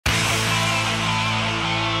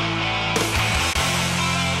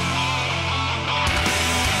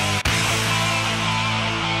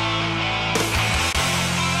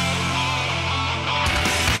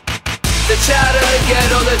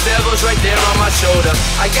devil's right there on my shoulder.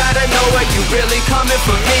 I gotta know, are you really coming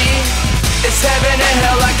for me? It's heaven and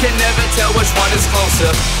hell, I can never tell which one is closer.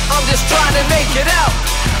 I'm just trying to make it out.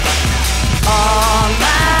 All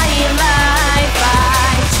my life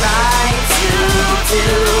I tried to do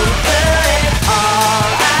good. All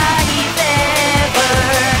I've ever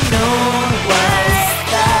known was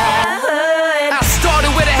the hood. I started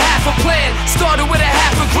with a half a plan, started with a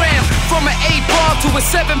half a gram. From an 8 ball to a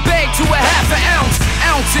 7 bag to a half an ounce.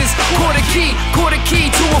 Ounces, quarter key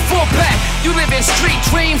to a 4-pack. You live in street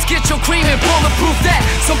dreams, get your cream and bulletproof that.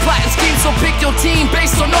 Some plotting schemes, so pick your team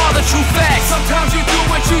based on all the true facts. Sometimes you do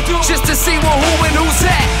what you do just to see who and who's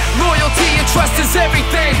at. Loyalty and trust is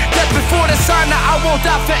everything. That's before the sign that I won't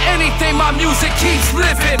die for anything. My music keeps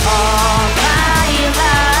living. All my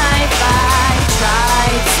life I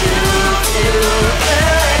tried to do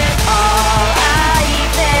good. All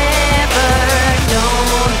I've ever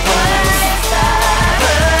known was the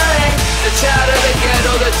hood. The child of the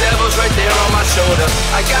ghetto, the devil's right there on my shoulder.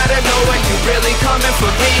 I gotta know, are you really coming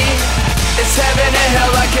for me? It's heaven and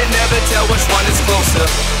hell, I can never tell which one is closer.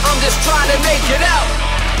 I'm just trying to make it out.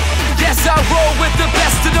 Yes, I roll with the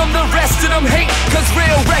best of them, the rest of them hate. Cause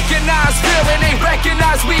real recognize real and ain't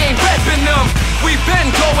recognize we ain't reppin' them. We been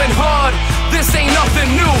going hard, this ain't nothing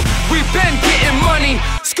new. We been getting money,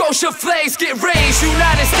 Scotia flags get raised.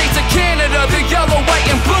 United States of Canada, the yellow, white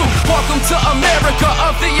and blue. Welcome to America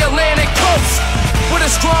of the Atlantic coast. With a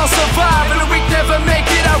strong survive and a weak never make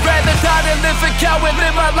it. I'd rather die than live a cow and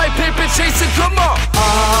live my life paper chasing, come on.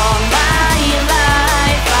 All my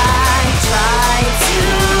life I tried to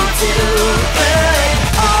do good.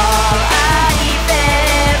 All I've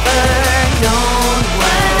ever known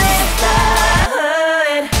was the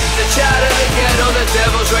hood. The child of the ghetto, the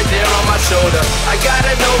devil's right there on my shoulder. I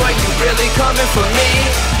gotta know, are you really coming for me?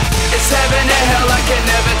 It's heaven and hell, I can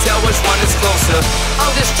never